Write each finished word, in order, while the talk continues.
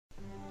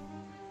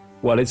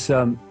Well, it's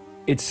a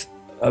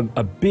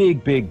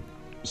big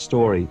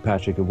story,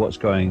 Patrick, of what's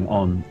going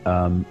on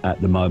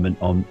at the moment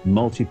on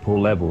multiple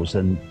levels,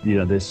 and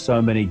there's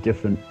so many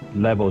different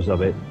levels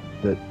of it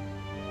that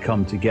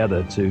come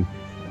together to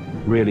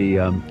really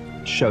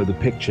show the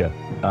picture.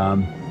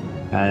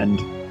 And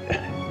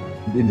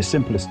in the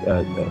simplest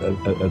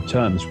of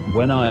terms,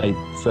 when I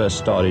first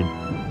started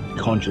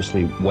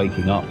consciously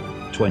waking up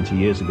 20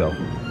 years ago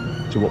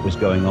to what was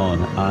going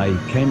on, I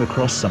came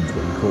across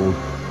something called,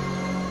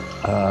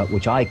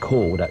 which I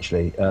called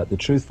actually the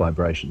truth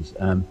vibrations.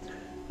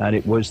 And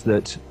it was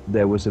that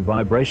there was a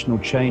vibrational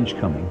change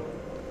coming,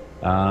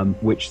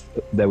 which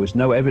there was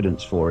no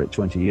evidence for it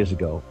 20 years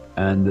ago,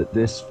 and that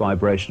this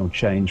vibrational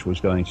change was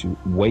going to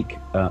wake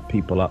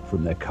people up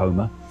from their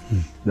coma.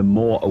 The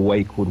more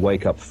awake would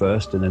wake up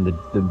first, and then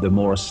the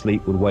more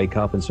asleep would wake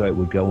up, and so it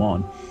would go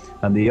on.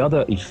 And the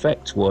other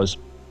effect was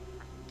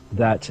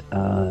that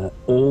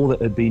all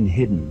that had been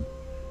hidden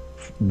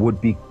would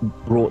be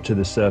brought to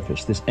the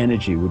surface. This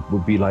energy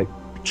would be like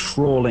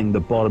trawling the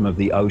bottom of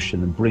the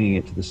ocean and bringing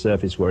it to the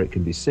surface where it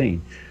can be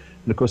seen.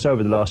 And of course,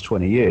 over the last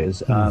 20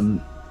 years,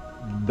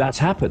 that's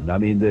happened. I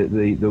mean,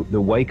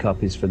 the wake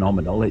up is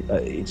phenomenal.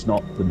 It's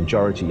not the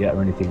majority yet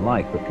or anything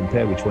like, but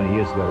compared with 20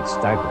 years ago, it's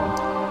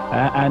staggering.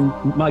 And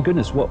my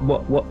goodness,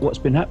 what's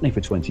been happening for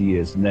 20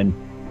 years, and then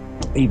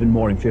even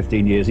more in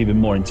 15 years, even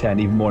more in 10,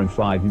 even more in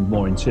 5, even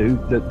more in 2.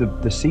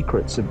 The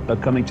secrets are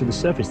coming to the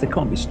surface. They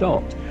can't be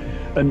stopped.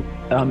 And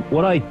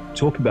what I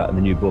talk about in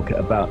the new book,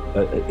 about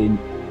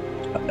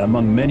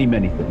among many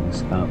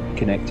things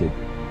connected,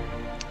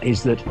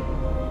 is that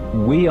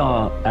we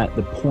are at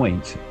the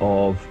point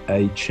of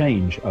a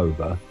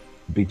changeover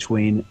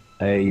between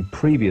a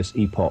previous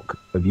epoch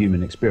of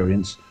human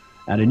experience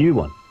and a new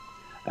one.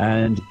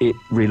 And it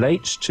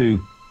relates to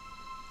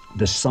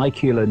the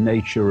circular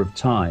nature of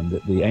time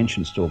that the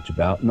ancients talked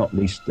about, not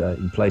least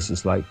in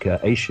places like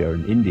Asia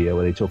and India,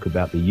 where they talk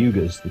about the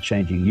yugas, the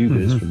changing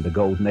yugas, from the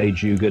golden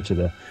age yuga to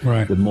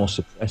the more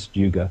suppressed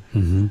yuga.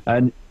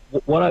 And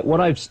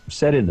what I've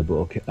said in the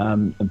book,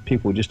 and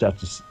people just have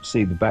to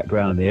see the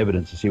background and the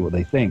evidence to see what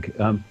they think,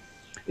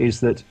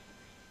 is that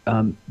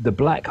the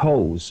black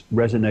holes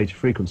resonate a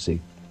frequency,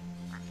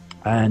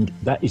 and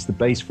that is the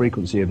base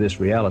frequency of this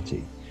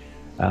reality.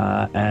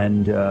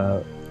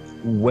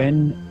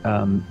 When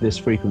this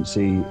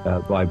frequency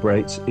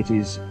vibrates, it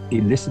is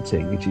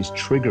eliciting, it is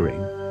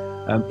triggering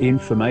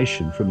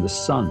information from the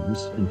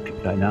suns, and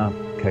in our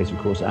case, of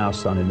course, our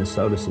sun in the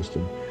solar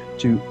system,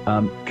 to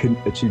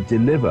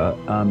deliver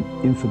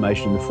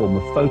information in the form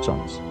of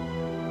photons.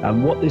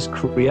 And what this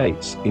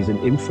creates is an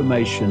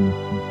information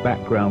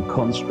background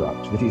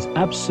construct that is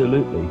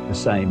absolutely the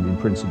same in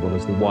principle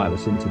as the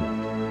wireless internet.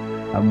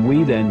 And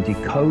we then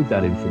decode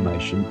that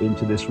information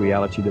into this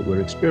reality that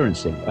we're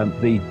experiencing.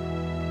 The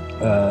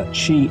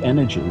Qi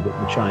energy that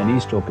the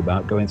Chinese talk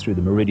about going through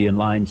the meridian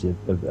lines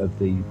of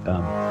the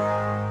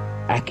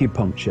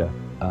acupuncture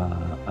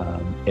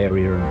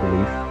area and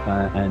belief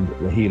and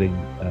the healing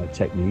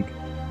technique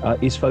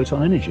is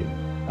photon energy.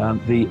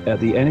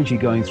 The energy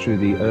going through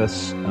the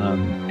Earth's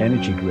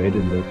energy grid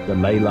and the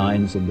ley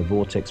lines and the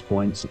vortex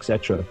points,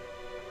 etc.,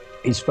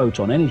 is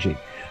photon energy.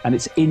 And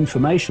it's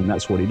information,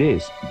 that's what it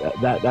is.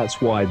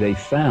 That's why they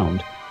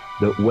found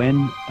that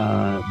when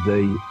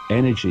the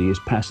energy is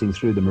passing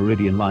through the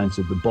meridian lines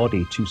of the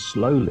body too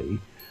slowly,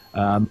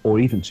 or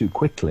even too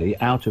quickly,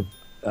 out of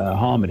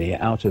harmony,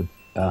 out of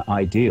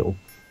ideal,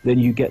 then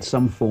you get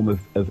some form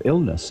of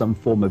illness, some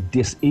form of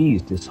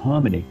dis-ease,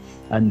 disharmony.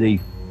 And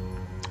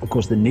of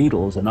course, the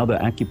needles and other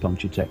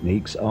acupuncture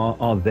techniques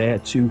are there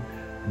to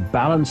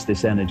balance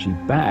this energy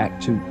back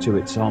to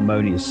its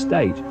harmonious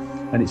state.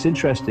 And it's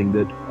interesting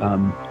that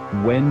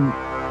when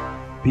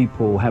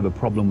people have a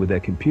problem with their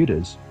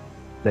computers,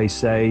 they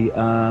say,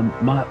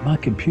 my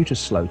computer's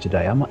slow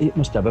today. It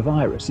must have a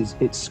virus.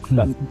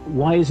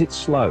 Why is it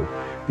slow?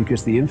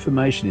 Because the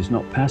information is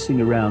not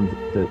passing around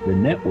the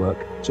network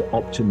to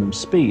optimum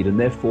speed, and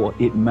therefore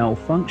it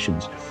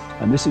malfunctions.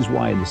 And this is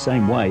why, in the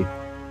same way,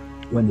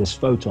 when this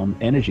photon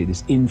energy,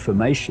 this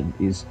information,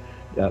 is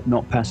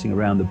not passing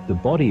around the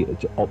body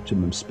to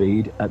optimum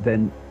speed,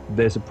 then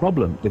there's a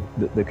problem.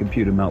 The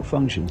computer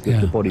malfunctions,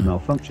 the body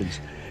malfunctions.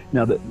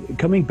 Now,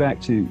 coming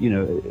back to,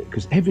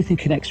 because everything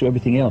connects to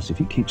everything else if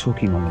you keep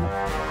talking long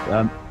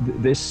enough.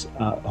 This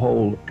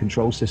whole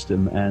control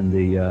system and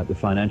the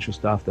financial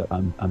stuff that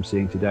I'm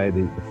seeing today,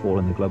 the fall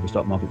in the global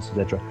stock markets,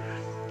 etc.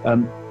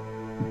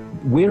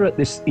 We're at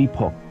this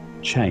epoch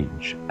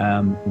change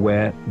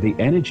where the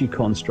energy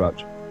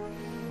construct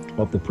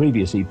of the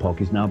previous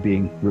epoch is now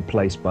being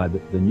replaced by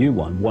the new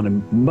one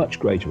of much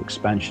greater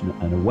expansion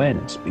and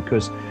awareness,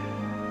 because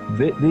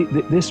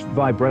this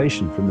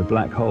vibration from the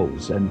black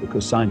holes, and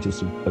because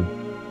scientists have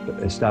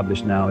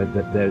established now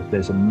that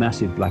there's a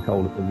massive black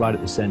hole right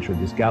at the center of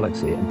this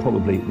galaxy, and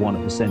probably one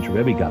at the center of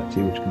every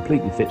galaxy, which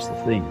completely fits the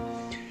theme.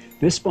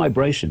 This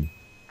vibration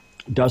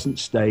doesn't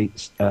stay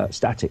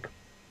static.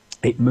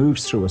 It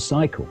moves through a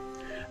cycle.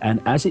 And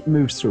as it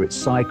moves through its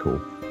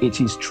cycle, it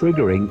is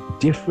triggering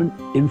different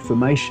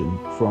information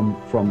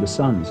from the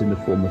suns in the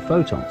form of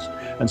photons.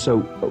 And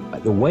so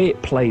the way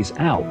it plays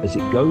out as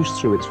it goes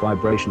through its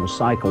vibrational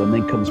cycle and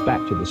then comes back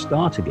to the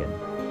start again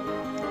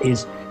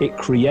is it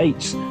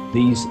creates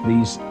these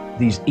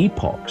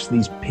epochs,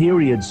 these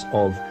periods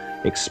of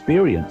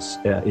experience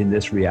in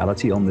this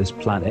reality on this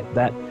planet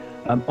that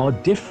are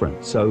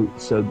different. So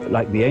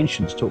like the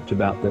ancients talked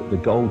about the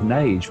golden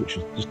age, which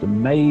was just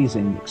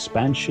amazing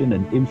expansion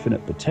and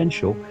infinite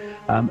potential,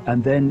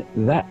 and then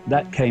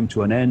that came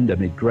to an end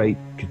amid great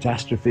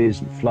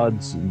catastrophes and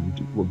floods, and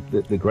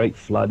the great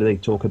flood they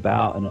talk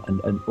about,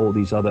 and all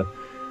these other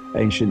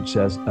ancient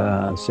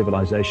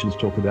civilizations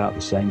talk about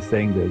the same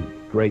thing, the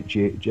great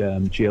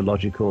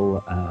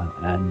geological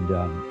and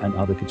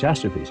other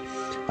catastrophes.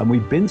 And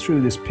we've been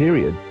through this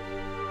period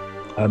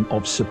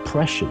of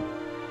suppression.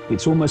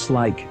 It's almost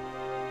like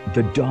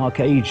the dark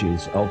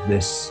ages of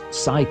this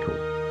cycle.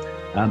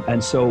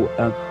 And so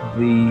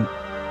the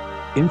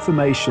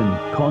information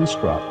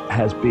construct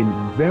has been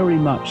very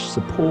much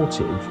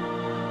supportive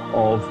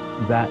of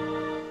that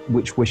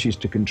which wishes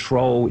to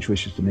control, which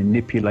wishes to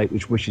manipulate,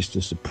 which wishes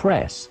to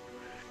suppress.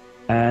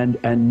 And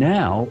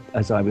now,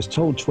 as I was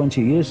told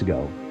 20 years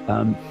ago,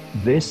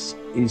 this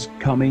is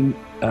coming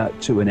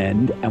to an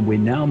end, and we're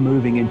now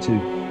moving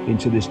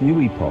into this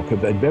new epoch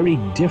of a very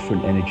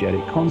different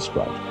energetic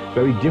construct,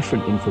 very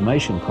different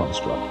information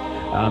construct.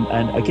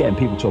 And again,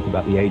 people talk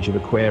about the age of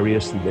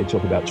Aquarius, they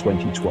talk about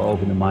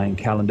 2012 in the Mayan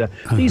calendar.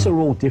 These are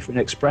all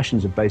different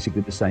expressions of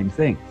basically the same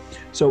thing.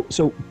 So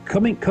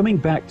coming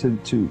back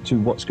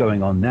to what's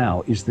going on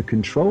now is the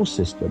control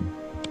system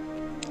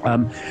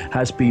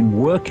has been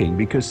working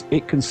because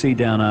it can see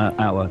down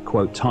our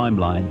quote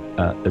timeline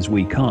as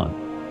we can't.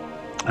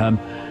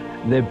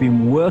 They've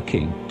been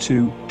working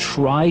to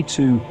try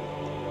to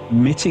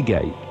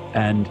mitigate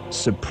and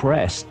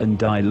suppress and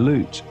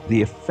dilute the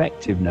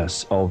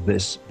effectiveness of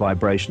this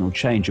vibrational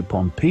change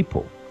upon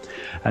people.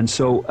 And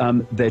so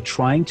they're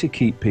trying to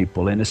keep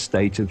people in a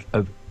state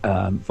of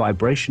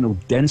vibrational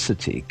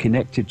density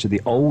connected to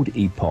the old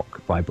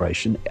epoch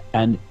vibration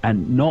and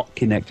not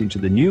connecting to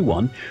the new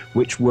one,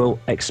 which will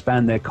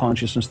expand their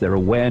consciousness, their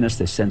awareness,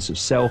 their sense of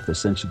self, their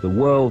sense of the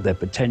world, their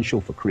potential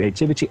for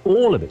creativity.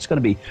 All of it's going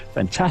to be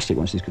fantastic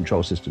once this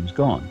control system's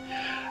gone.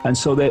 And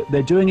so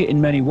they're doing it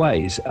in many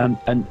ways.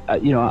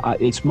 You know,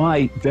 it's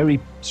my very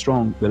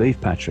strong belief,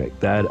 Patrick,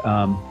 that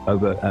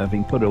over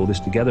having put all this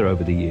together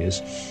over the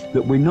years,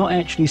 that we're not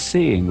actually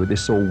seeing with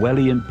this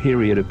Orwellian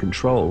period of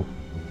control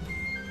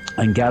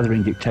and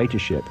gathering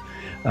dictatorship,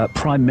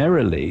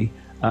 primarily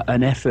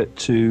an effort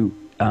to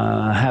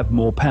have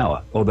more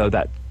power, although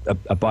that's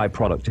a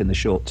byproduct in the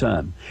short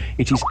term.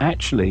 It is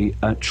actually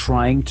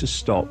trying to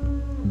stop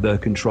the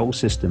control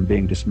system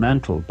being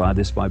dismantled by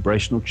this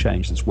vibrational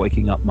change that's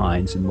waking up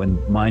minds, and when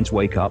minds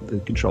wake up, the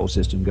control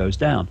system goes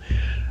down.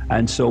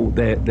 And so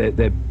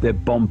they're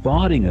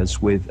bombarding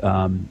us with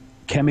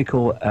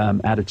chemical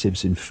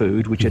additives in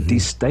food, which are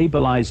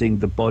destabilizing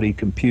the body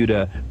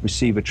computer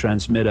receiver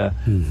transmitter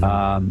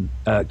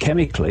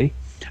chemically.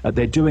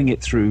 They're doing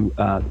it through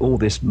all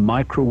this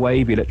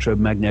microwave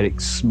electromagnetic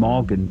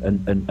smog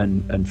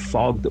and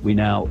fog that we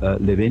now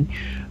live in,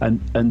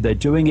 and they're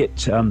doing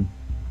it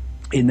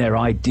in their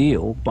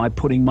ideal by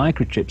putting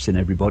microchips in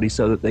everybody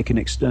so that they can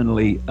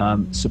externally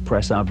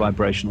suppress our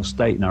vibrational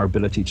state and our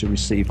ability to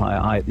receive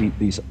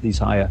these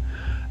higher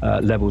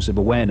levels of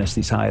awareness,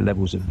 these higher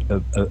levels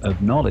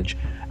of knowledge.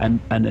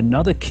 And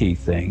another key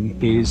thing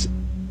is,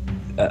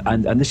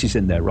 and this is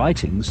in their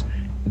writings,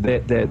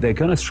 they're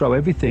going to throw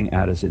everything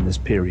at us in this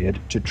period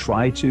to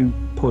try to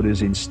put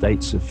us in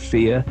states of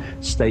fear,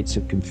 states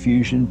of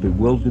confusion,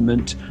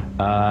 bewilderment,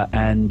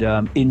 and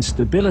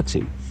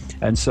instability.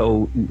 And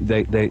so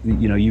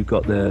you know, you've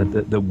got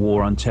the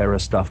war on terror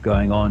stuff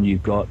going on.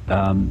 You've got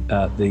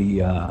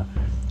the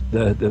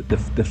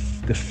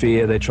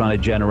fear they're trying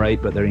to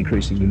generate, but they're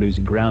increasingly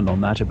losing ground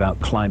on that,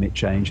 about climate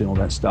change and all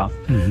that stuff.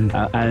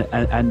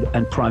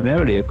 And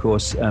primarily, of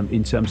course,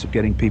 in terms of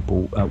getting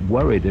people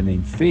worried and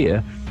in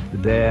fear,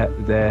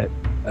 they're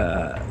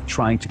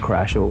trying to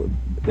crash, or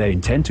they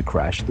intend to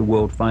crash, the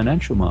world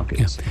financial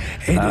markets,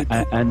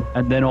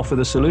 and then offer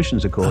the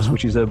solutions, of course,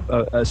 which is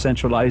a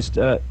centralized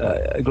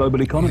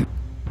global economy.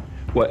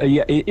 Well,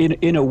 yeah,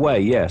 in a way,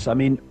 yes. I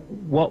mean,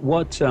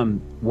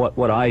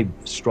 what I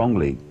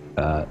strongly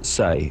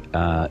say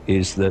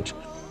is that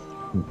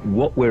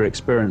what we're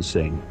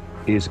experiencing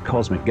is a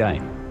cosmic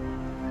game,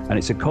 and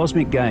it's a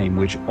cosmic game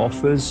which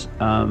offers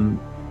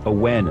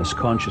awareness,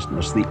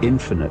 consciousness, the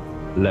infinite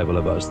level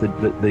of us, the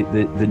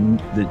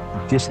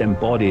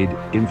disembodied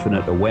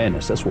infinite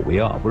awareness. That's what we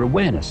are. We're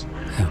awareness.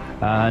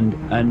 And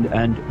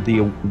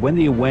when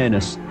the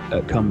awareness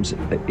comes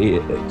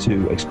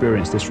to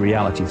experience this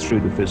reality through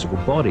the physical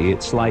body,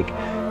 it's like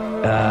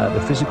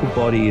the physical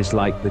body is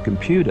like the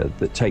computer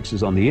that takes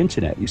us on the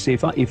internet. You see,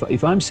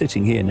 if I'm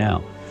sitting here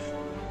now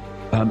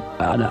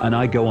and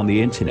I go on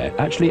the internet,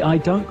 actually I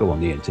don't go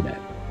on the internet.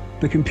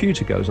 The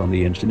computer goes on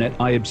the internet.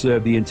 I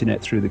observe the internet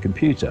through the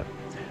computer.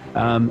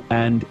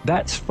 And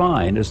that's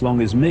fine as long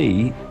as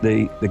me,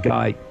 the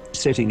guy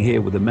sitting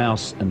here with the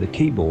mouse and the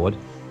keyboard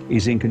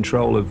is in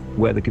control of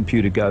where the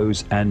computer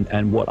goes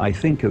and what I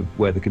think of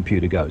where the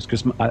computer goes,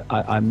 because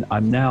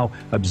I'm now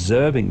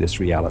observing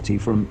this reality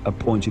from a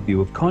point of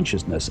view of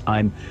consciousness.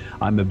 I'm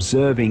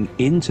observing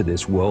into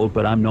this world,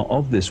 but I'm not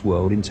of this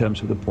world in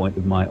terms of the point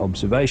of my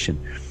observation.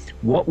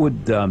 What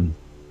would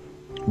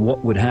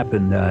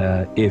happen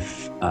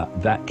if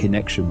that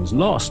connection was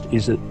lost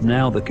is that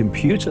now the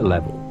computer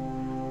level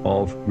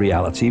of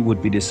reality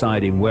would be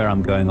deciding where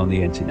I'm going on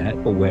the internet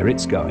or where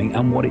it's going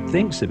and what it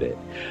thinks of it.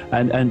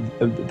 And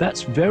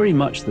that's very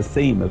much the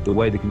theme of the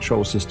way the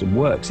control system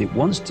works. It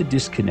wants to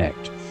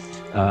disconnect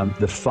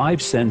the five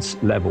sense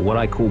level, what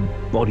I call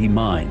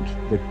body-mind,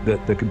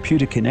 the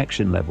computer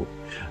connection level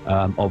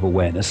of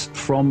awareness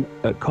from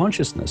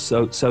consciousness,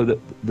 so that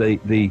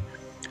the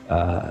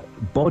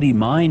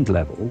body-mind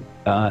level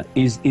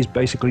is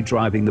basically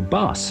driving the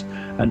bus.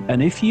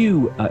 And if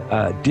you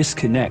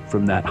disconnect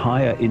from that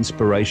higher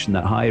inspiration,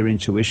 that higher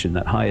intuition,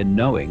 that higher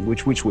knowing,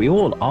 which we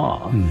all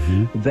are,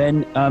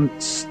 then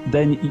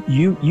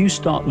you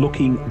start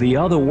looking the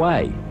other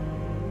way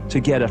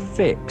to get a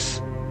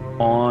fix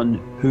on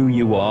who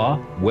you are,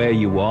 where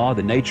you are,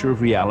 the nature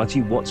of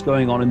reality, what's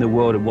going on in the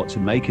world and what to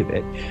make of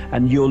it.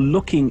 And you're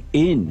looking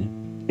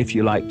in, if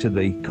you like, to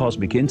the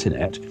cosmic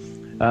internet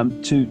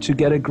to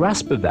get a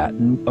grasp of that.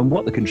 And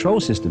what the control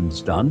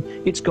system's done,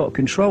 it's got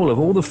control of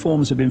all the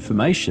forms of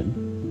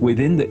information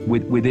within the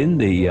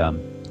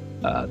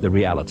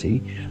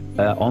reality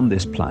on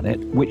this planet,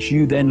 which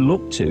you then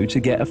look to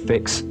get a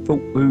fix for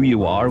who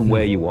you are and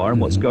where you are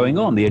and what's going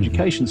on. The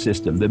education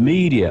system, the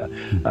media,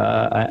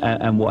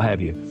 and what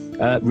have you.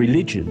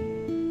 Religion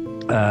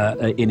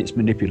in its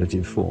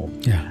manipulative form.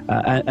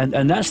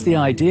 And that's the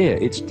idea.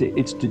 It's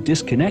to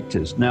disconnect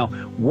us. Now,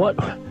 what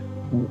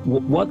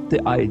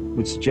I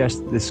would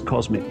suggest this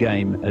cosmic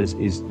game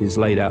is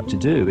laid out to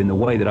do in the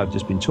way that I've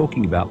just been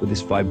talking about, with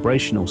this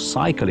vibrational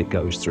cycle it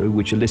goes through,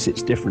 which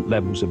elicits different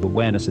levels of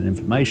awareness and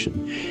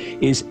information,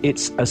 is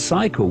it's a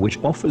cycle which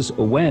offers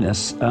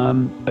awareness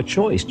a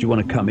choice. Do you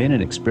want to come in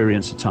and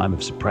experience a time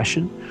of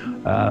suppression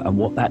and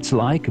what that's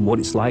like and what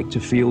it's like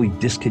to feel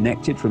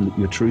disconnected from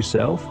your true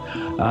self?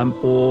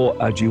 Or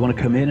do you want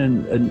to come in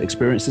and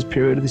experience this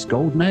period of this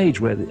golden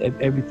age where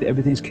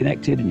everything's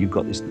connected and you've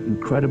got this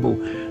incredible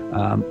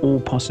all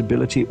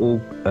possibility,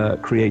 all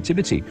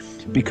creativity?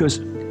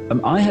 Because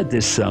I had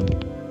this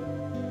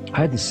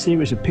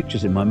series of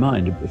pictures in my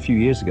mind a few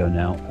years ago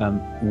now,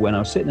 when I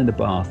was sitting in the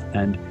bath,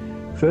 and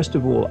first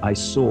of all I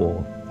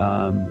saw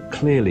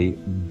clearly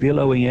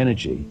billowing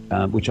energy,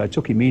 which I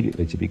took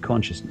immediately to be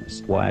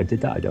consciousness. Why I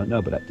did that, I don't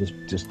know, but that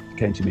just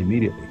came to me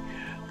immediately.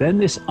 Then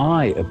this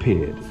eye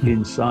appeared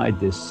inside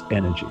this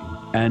energy,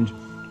 and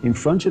in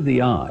front of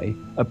the eye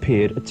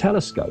appeared a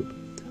telescope.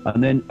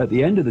 And then at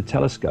the end of the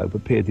telescope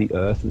appeared the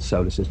Earth, the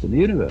solar system, the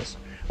universe.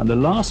 And the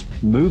last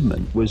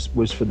movement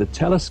was for the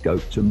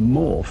telescope to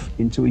morph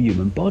into a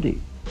human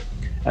body.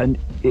 And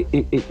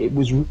it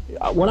was,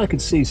 what I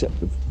could see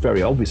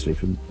very obviously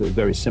from the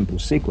very simple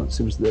sequence,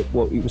 it was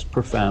what it was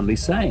profoundly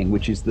saying,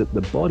 which is that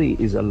the body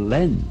is a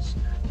lens,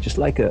 just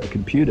like a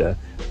computer,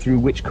 through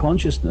which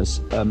consciousness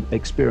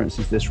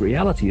experiences this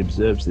reality,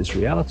 observes this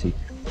reality.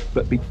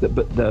 But the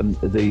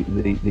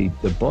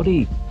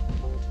body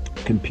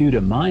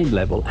computer mind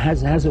level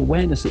has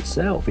awareness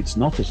itself. It's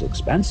not as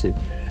expansive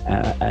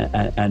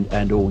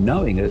and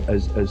all-knowing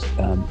as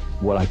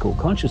what I call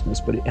consciousness,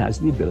 but it has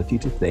the ability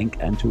to think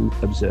and to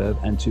observe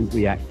and to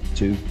react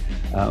to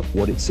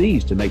what it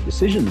sees, to make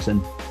decisions.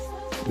 And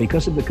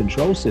because of the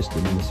control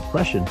system and the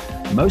suppression,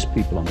 most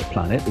people on the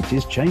planet, it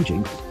is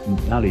changing,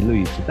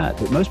 hallelujah to that,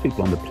 but most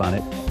people on the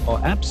planet are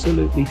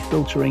absolutely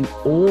filtering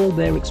all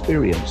their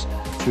experience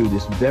through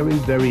this very,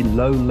 very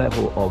low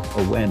level of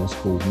awareness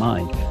called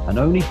mind. And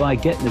only by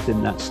getting it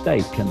in that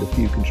state can the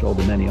few control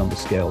the many on the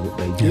scale that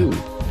they do.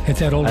 It's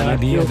that old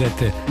idea that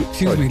the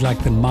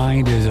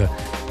mind is a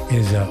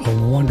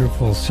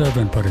wonderful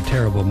servant but a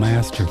terrible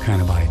master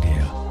kind of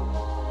idea.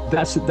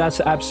 That's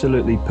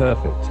absolutely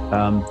perfect.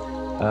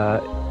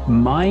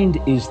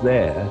 Mind is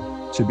there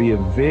to be a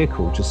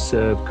vehicle to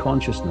serve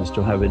consciousness,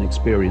 to have an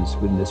experience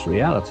with this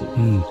reality.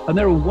 And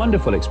there are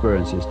wonderful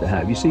experiences to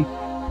have. You see,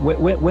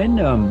 when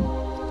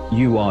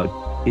you are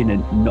in a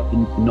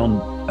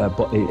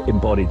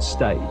non-embodied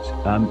state,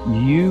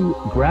 you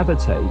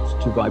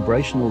gravitate to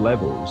vibrational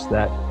levels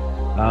that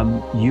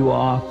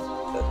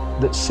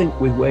that sync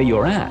with where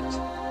you're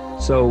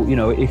at. So, you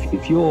know,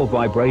 if you're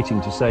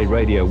vibrating to, say,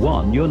 Radio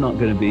 1, you're not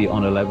going to be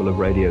on a level of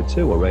Radio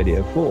 2 or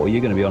Radio 4,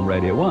 you're going to be on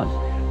Radio 1.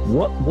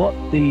 What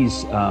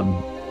these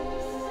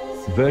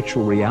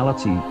virtual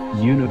reality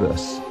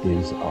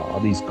universes are,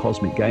 these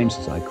cosmic games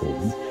as I call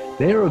them,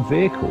 they're a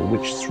vehicle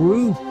which,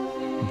 through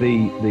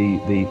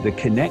the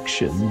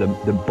connection,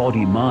 the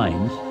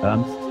body-mind,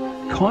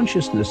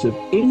 consciousness of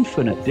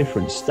infinite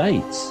different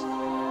states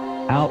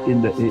out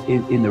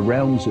in the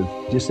realms of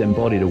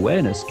disembodied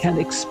awareness can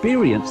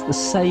experience the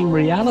same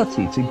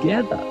reality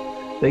together.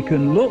 They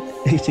can look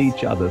at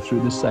each other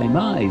through the same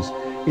eyes.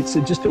 It's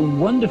just a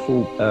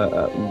wonderful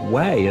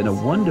way and a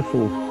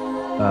wonderful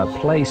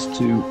place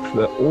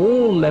for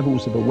all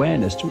levels of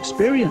awareness to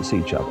experience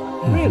each other.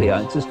 Really,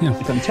 it's just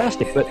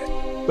fantastic.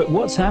 But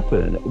what's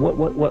happened?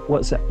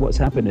 What's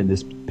happened in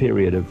this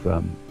period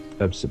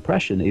of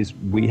suppression is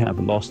we have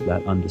lost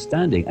that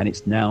understanding, and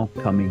it's now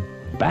coming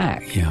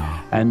back.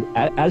 Yeah. And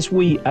as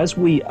we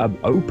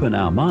open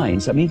our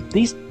minds, I mean,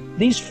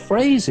 these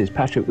phrases,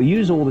 Patrick, we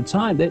use all the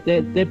time.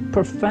 They're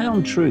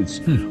profound truths.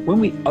 When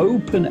we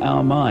open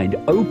our mind,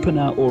 open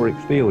our auric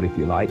field, if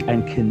you like,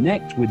 and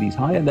connect with these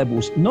higher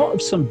levels, not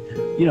of some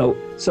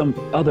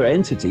other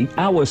entity,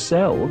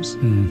 ourselves,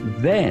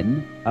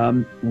 then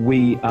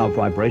our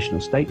vibrational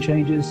state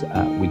changes.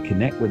 We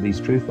connect with these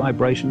truth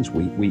vibrations.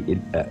 We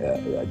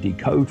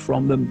decode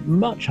from them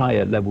much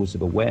higher levels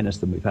of awareness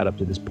than we've had up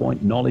to this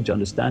point. Knowledge,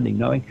 understanding,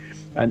 knowing,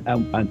 and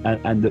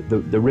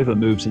the river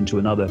moves into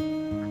another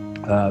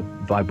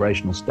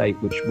vibrational state,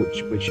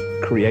 which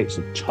creates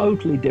a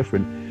totally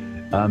different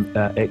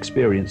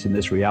experience in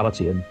this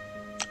reality. And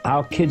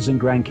our kids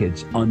and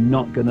grandkids are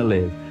not going to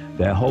live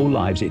their whole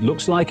lives. It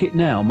looks like it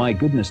now, my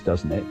goodness,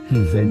 doesn't it?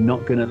 They're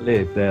not going to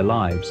live their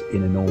lives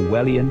in an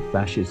Orwellian,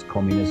 fascist,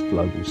 communist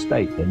global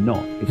state. They're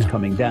not. It's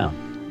coming down.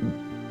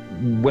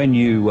 When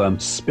you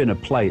spin a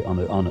plate on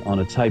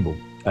a table,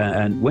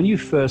 and when you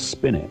first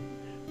spin it,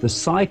 the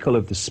cycle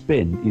of the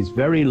spin is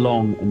very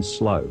long and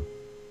slow.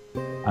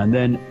 And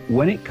then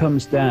when it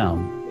comes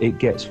down, it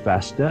gets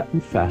faster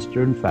and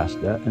faster and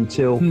faster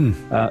until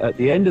at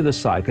the end of the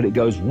cycle, it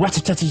goes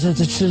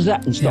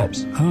rat-a-tat-a-tat-a-tat and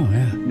stops. Yeah. Oh,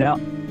 yeah. Now,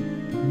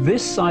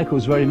 this cycle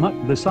is very much,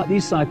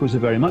 these cycles are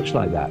very much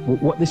like that.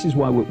 This is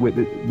why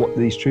what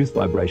these truth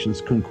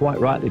vibrations can quite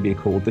rightly be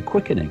called the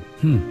quickening,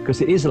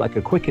 because it is like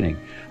a quickening.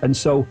 And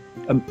so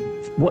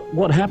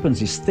what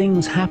happens is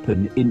things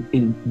happen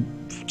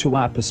to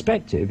our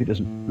perspective. It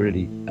doesn't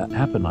really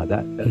happen like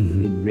that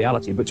in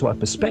reality, but to our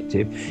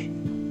perspective,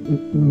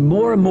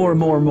 more and more and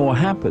more and more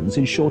happens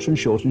in shorter and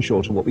shorter and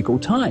shorter what we call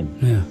time.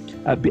 Yeah.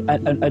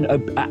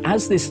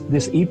 As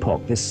this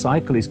epoch, this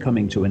cycle is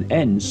coming to an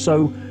end,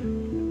 so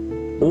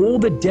all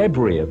the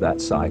debris of that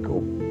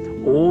cycle,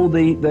 all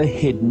the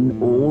hidden,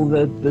 all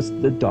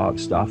the dark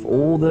stuff,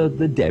 all the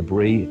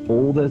debris,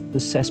 all the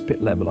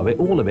cesspit level of it,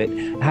 all of it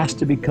has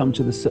to come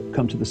to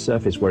the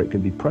surface where it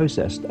can be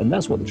processed. And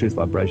that's what the truth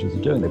vibrations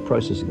are doing. They're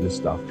processing this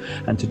stuff.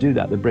 And to do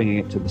that, they're bringing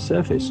it to the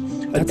surface.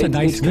 That's a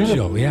nice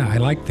visual. Yeah, I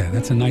like that.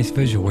 That's a nice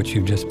visual, what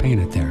you've just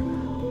painted there.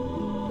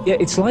 Yeah,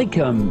 it's like,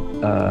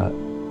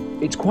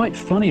 it's quite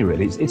funny,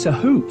 really. It's a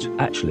hoot,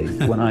 actually,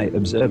 when I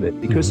observe it,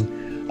 because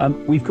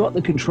we've got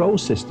the control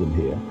system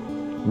here,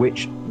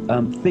 which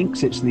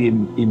thinks it's the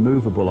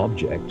immovable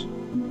object,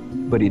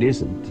 but it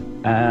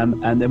isn't.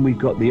 And then we've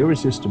got the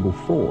irresistible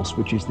force,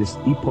 which is this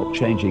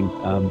epoch-changing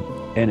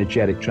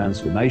energetic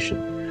transformation.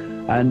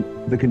 And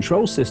the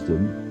control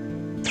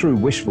system, through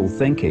wishful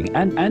thinking,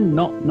 and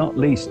not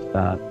least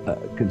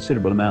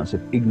considerable amounts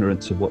of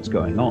ignorance of what's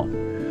going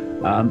on,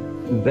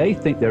 they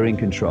think they're in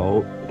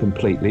control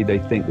completely. They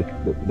think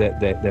that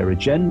their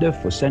agenda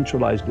for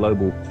centralized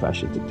global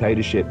fascist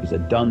dictatorship is a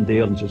done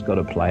deal and just got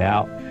to play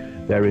out.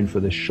 They're in for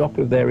the shock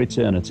of their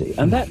eternity.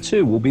 And that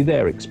too will be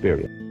their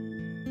experience.